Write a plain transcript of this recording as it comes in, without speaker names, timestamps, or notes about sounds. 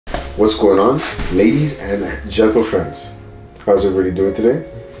What's going on, ladies and gentle friends? How's everybody doing today?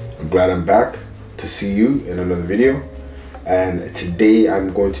 I'm glad I'm back to see you in another video, and today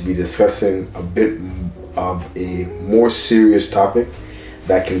I'm going to be discussing a bit of a more serious topic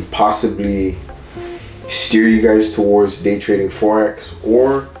that can possibly steer you guys towards day trading Forex,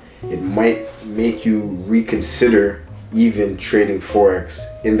 or it might make you reconsider even trading Forex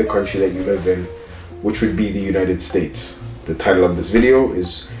in the country that you live in, which would be the United States. The title of this video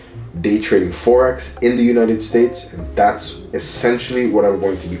is Day Trading Forex in the United States, and that's essentially what I'm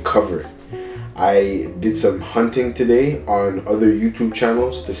going to be covering. I did some hunting today on other YouTube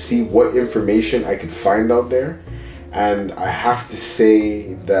channels to see what information I could find out there, and I have to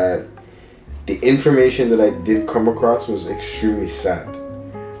say that the information that I did come across was extremely sad,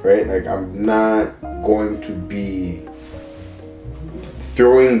 right? Like, I'm not going to be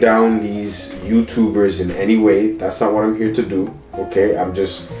throwing down these YouTubers in any way. That's not what I'm here to do, okay?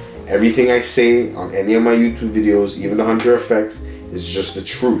 Everything I say on any of my YouTube videos, even the Hunter Effects, is just the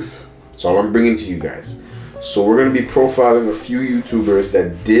truth. That's all I'm bringing to you guys. So we're going to be profiling a few YouTubers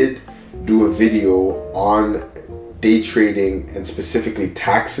that did do a video on day trading and specifically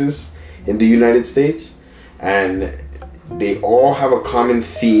taxes in the United States, and they all have a common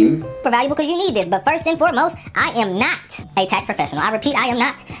theme. Valuable because you need this, but first and foremost, I am not a tax professional. I repeat, I am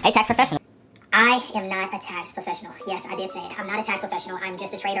not a tax professional. I am not a tax professional. Yes, I did say it. I'm not a tax professional. I'm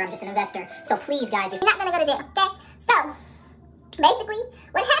just a trader. I'm just an investor. So please, guys, you're not going to go to jail, okay? So, basically,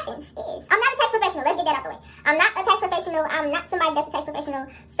 what happens is, I'm not a tax professional. Let's get that out the way. I'm not a tax professional. I'm not somebody that's a tax professional.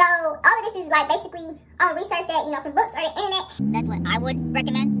 So, all of this is like basically on research that, from books or the internet. That's what I would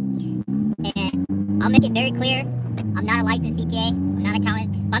recommend. And I'll make it very clear, I'm not a licensed CPA. I'm not an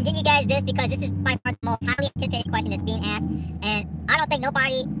accountant. But I'm giving you guys this because this is by far the most highly anticipated question that's being asked. And I don't think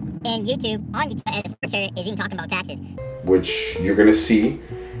nobody on YouTube as a trader is even talking about taxes. Which you're going to see.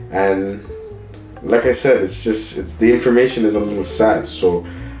 And like I said, it's the information is a little sad. So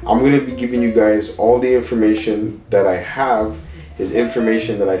I'm going to be giving you guys all the information that I have is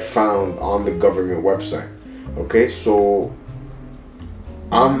information that I found on the government website. Okay, so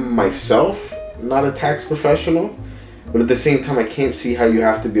I'm myself not a tax professional, but at the same time, I can't see how you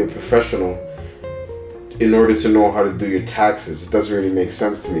have to be a professional in order to know how to do your taxes. It doesn't really make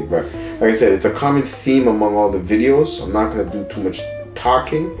sense to me. But like I said, it's a common theme among all the videos. I'm not going to do too much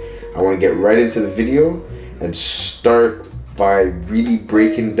talking. I want to get right into the video and start by really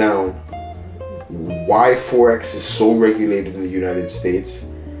breaking down why Forex is so regulated in the United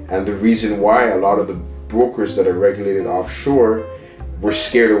States, and the reason why a lot of the brokers that are regulated offshore were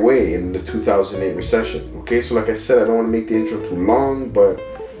scared away in the 2008 recession. Okay, so like I said, I don't want to make the intro too long, but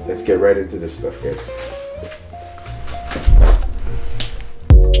let's get right into this stuff, guys.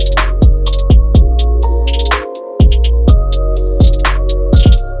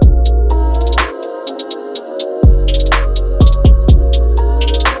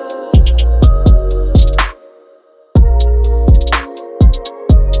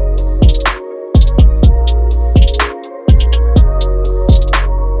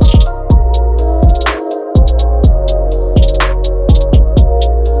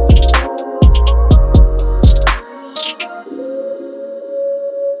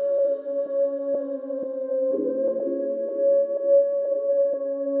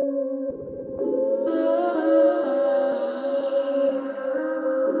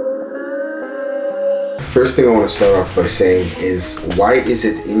 First thing I want to start off by saying is, why is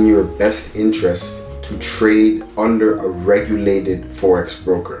it in your best interest to trade under a regulated Forex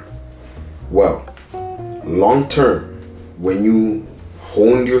broker? Well, long term, when you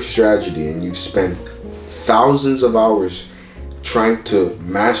honed your strategy and you've spent thousands of hours trying to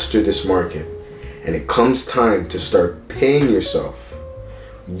master this market, and it comes time to start paying yourself,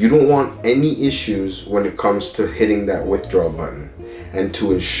 you don't want any issues when it comes to hitting that withdrawal button. And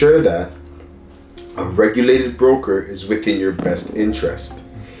to ensure that, a regulated broker is within your best interest.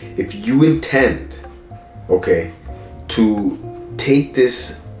 If you intend, okay, to take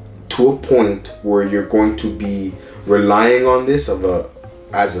this to a point where you're going to be relying on this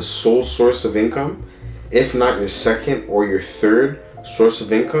as a sole source of income, if not your second or your third source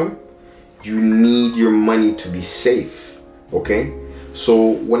of income, you need your money to be safe, okay? So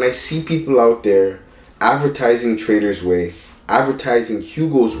when I see people out there advertising Trader's Way, advertising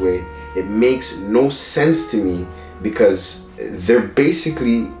Hugo's Way, it makes no sense to me, because they're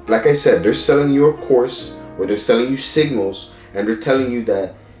basically, like I said, they're selling you a course, or they're selling you signals, and they're telling you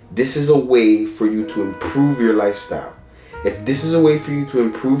that this is a way for you to improve your lifestyle. If this is a way for you to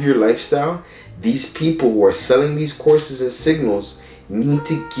improve your lifestyle, these people who are selling these courses and signals need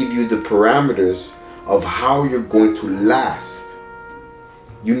to give you the parameters of how you're going to last.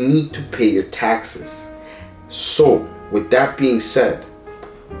 you need to pay your taxes. So with that being said,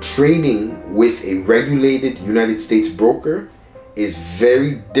 trading with a regulated United States broker is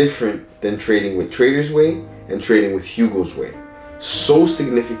very different than trading with Trader's Way and trading with Hugo's Way. So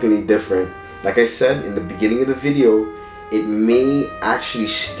significantly different. Like I said in the beginning of the video, it may actually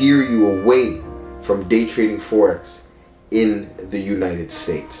steer you away from day trading Forex in the United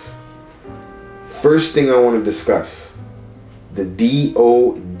States. First thing I want to discuss, the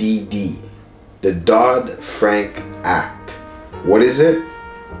DODD, the Dodd-Frank Act. What is it?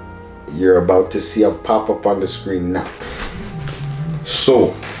 You're about to see a pop-up on the screen now.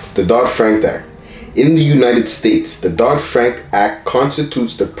 So, the Dodd-Frank Act. In the United States, the Dodd-Frank Act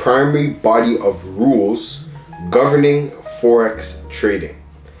constitutes the primary body of rules governing Forex trading.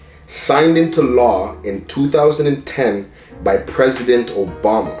 Signed into law in 2010 by President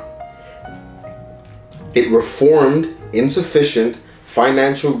Obama. It reformed insufficient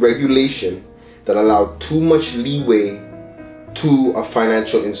financial regulation that allowed too much leeway to a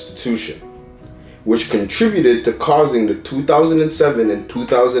financial institution, which contributed to causing the 2007 and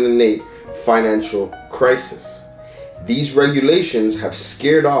 2008 financial crisis. These regulations have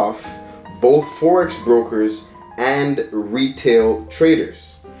scared off both Forex brokers and retail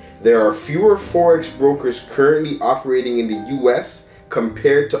traders. There are fewer Forex brokers currently operating in the US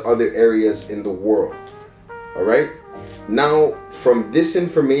compared to other areas in the world. Alright? Now, from this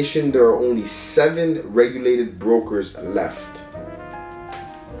information, there are only 7 regulated brokers left.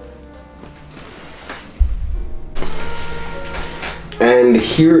 And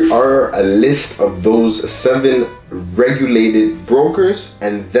here are a list of those 7 regulated brokers,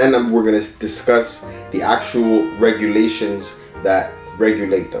 and then we're going to discuss the actual regulations that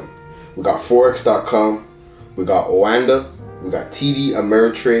regulate them. We got Forex.com, we got Oanda, we got TD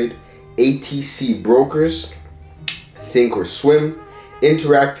Ameritrade, ATC Brokers, Think or Swim,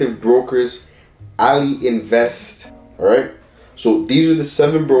 Interactive Brokers, Ali Invest. All right, so these are the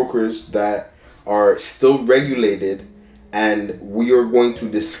 7 brokers that are still regulated, and we are going to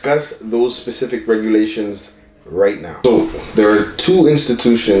discuss those specific regulations right now. So there are 2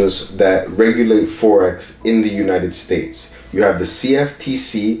 institutions that regulate Forex in the United States. You have the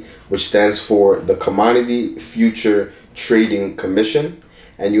CFTC, which stands for the Commodity Future Trading Commission,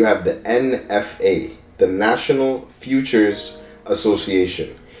 and you have the NFA, the National Futures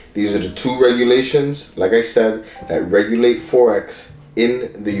Association. These are the 2 regulations, like I said, that regulate Forex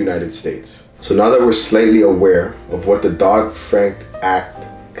in the United States. So now that we're slightly aware of what the Dodd-Frank Act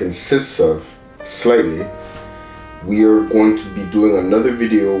consists of, we are going to be doing another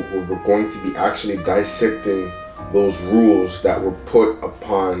video where we're going to be actually dissecting those rules that were put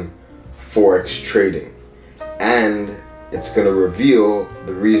upon Forex trading. And it's going to reveal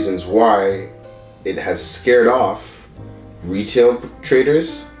the reasons why it has scared off retail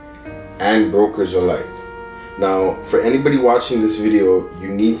traders and brokers alike. Now, for anybody watching this video, you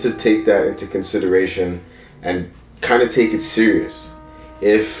need to take that into consideration and kind of take it serious.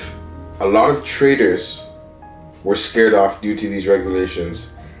 If a lot of traders were scared off due to these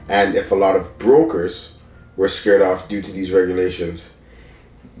regulations, and if a lot of brokers were scared off due to these regulations,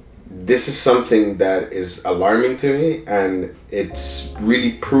 this is something that is alarming to me, and it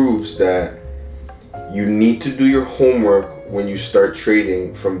really proves that you need to do your homework when you start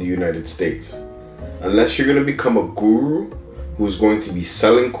trading from the United States. Unless you're going to become a guru who's going to be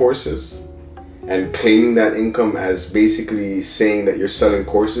selling courses and claiming that income as basically saying that you're selling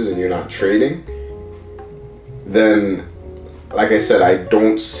courses and you're not trading, then, like I said, I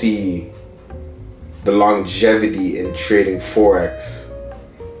don't see the longevity in trading Forex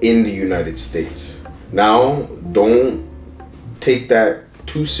in the United States. Now, don't take that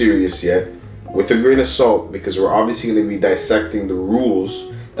too serious yet, with a grain of salt, because we're obviously going to be dissecting the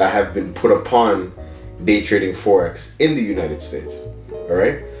rules that have been put upon day trading Forex in the United States. All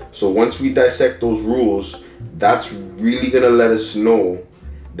right, so once we dissect those rules, that's really going to let us know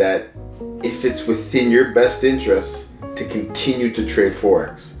that if it's within your best interest to continue to trade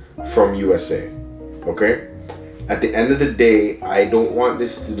Forex from USA. Okay, at the end of the day, I don't want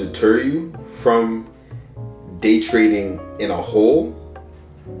this to deter you from day trading in a whole.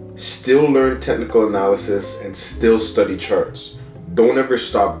 Still learn technical analysis and still study charts. Don't ever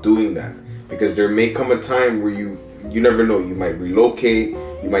stop doing that, because there may come a time where you never know, you might relocate,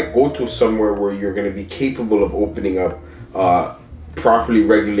 you might go to somewhere where you're going to be capable of opening up a properly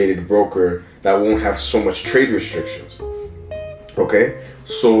regulated broker that won't have so much trade restrictions. Okay,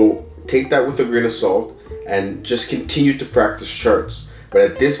 so take that with a grain of salt and just continue to practice charts. But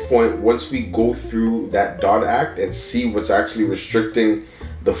at this point, once we go through that Dodd Act and see what's actually restricting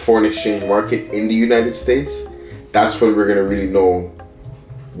the foreign exchange market in the United States, that's when we're going to really know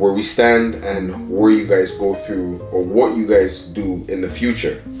where we stand and where you guys go through, or what you guys do in the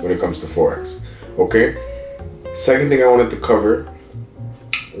future when it comes to Forex. Okay? Second thing I wanted to cover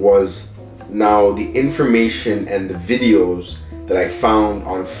was now the information and the videos that I found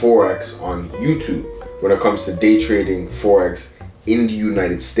on Forex on YouTube when it comes to day trading Forex in the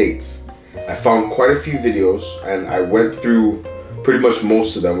United States. I found quite a few videos and I went through pretty much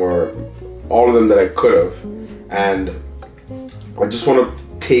most of them, or all of them that I could have, and I just want to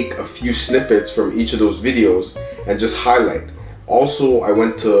take a few snippets from each of those videos and just highlight. Also, I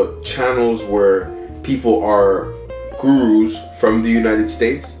went to channels where people are gurus from the United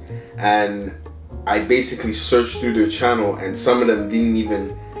States, and I basically searched through their channel, and some of them didn't even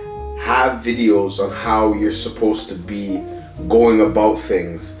have videos on how you're supposed to be going about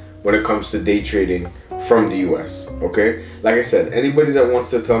things when it comes to day trading from the US. Okay, like I said, anybody that wants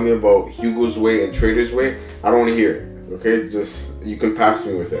to tell me about Hugo's way and Trader's way, I don't want to hear it. Okay, just, you can pass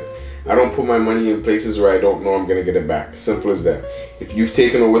me with it. I don't put my money in places where I don't know I'm gonna get it back. Simple as that. If you've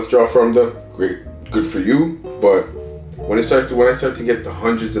taken a withdrawal from them, great, good for you. But when I start to get the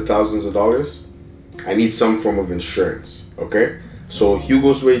hundreds of thousands of dollars, I need some form of insurance. Okay, so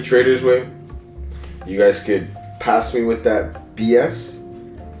Hugo's way, Trader's way, you guys could pass me with that BS.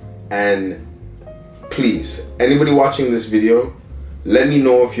 And please, anybody watching this video, let me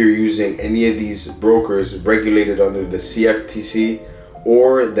know if you're using any of these brokers regulated under the CFTC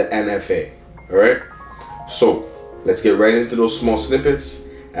or the NFA. All right, so let's get right into those small snippets.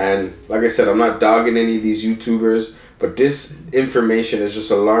 And like I said, I'm not dogging any of these YouTubers, but this information is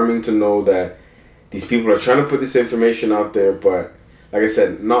just alarming to know that these people are trying to put this information out there, but like I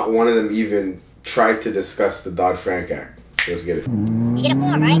said, not one of them even tried to discuss the Dodd-Frank Act. Let's get it. You get a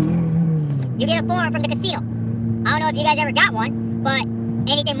form, right? You get a form from the casino. I don't know if you guys ever got one, but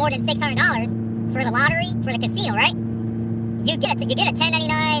anything more than $600 for the lottery, for the casino, right? You get a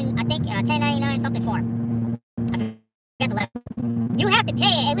 1099, I think 1099 something form. I forgot the level. You have to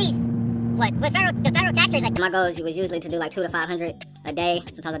pay at least, what, with the federal tax rate, like, my goal was usually to do like 200 to 500 a day.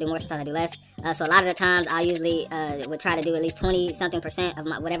 Sometimes I do more, sometimes I do less. So a lot of the times I usually would try to do at least 20-something%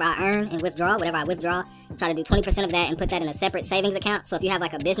 of whatever I earn and withdraw, try to do 20% of that and put that in a separate savings account. So if you have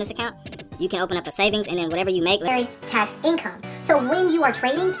like a business account, you can open up a savings, and then whatever you make, ordinary tax income. So when you are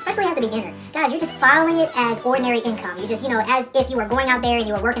trading, especially as a beginner, guys, you're just filing it as ordinary income. You just, you know, as if you were going out there and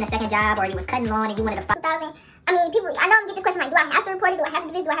you were working a second job, or you was cutting lawn and you wanted to file. I mean, people, I know I'm getting this question like, do I have to report it? Do I have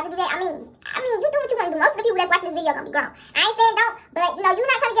to do this? Do I have to do that? I mean, you do what you want to do. Most of the people that's watching this video are gonna be grown. I ain't saying don't, but you know, you're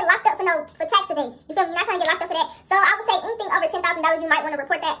not trying to get locked up for tax evasion. You feel me? You're not trying to get locked up for that. So I would say anything over $10,000, you might want to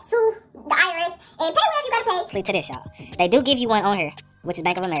report that to the IRS and pay whatever you gotta pay. To this, y'all, they do give you one on here, which is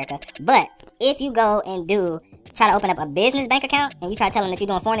Bank of America, but if you go and try to open up a business bank account and you try to tell them that you're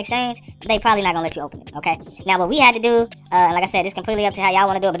doing foreign exchange, they probably not gonna let you open it. Okay, now what we had to do, like I said, it's completely up to how y'all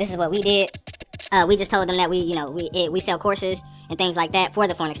want to do it, but this is what we did. We just told them that we sell courses and things like that for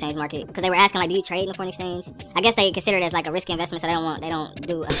the foreign exchange market, because they were asking, like, do you trade in the foreign exchange? I guess they consider it as like a risky investment, so they don't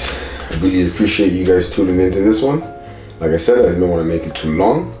do. I really appreciate you guys tuning into this one. Like I said, I didn't want to make it too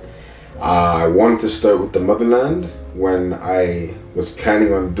long. I wanted to start with the motherland when I was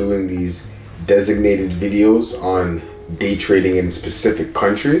planning on doing these designated videos on day trading in specific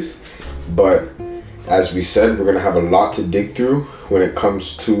countries, but as we said, we're gonna have a lot to dig through when it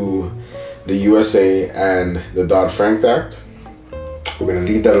comes to the USA and the Dodd-Frank Act. We're gonna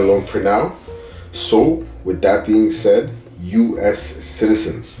leave that alone for now. So with that being said, US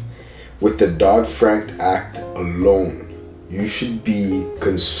citizens, with the Dodd-Frank Act alone, you should be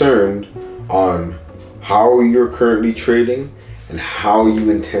concerned on how you're currently trading and how you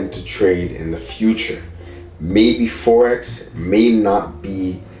intend to trade in the future. Maybe Forex may not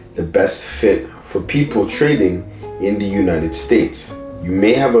be the best fit for people trading in the United States. You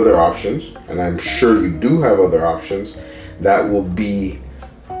may have other options, and I'm sure you do have other options that will be,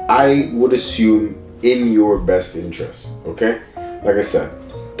 I would assume, in your best interest. Okay, like I said,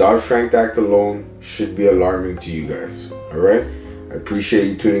 Dodd-Frank Act alone should be alarming to you guys. All right, I appreciate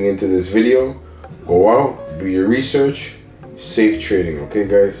you tuning into this video. Go out, do your research, safe trading. Okay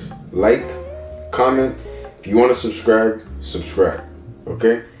guys, like, comment. If you want to subscribe, subscribe.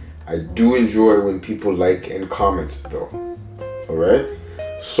 Okay, I do enjoy when people like and comment though. Alright,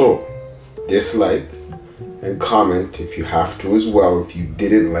 so dislike and comment if you have to as well, if you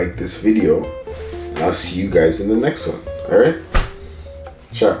didn't like this video, and I'll see you guys in the next one. Alright,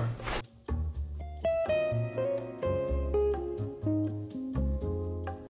 ciao.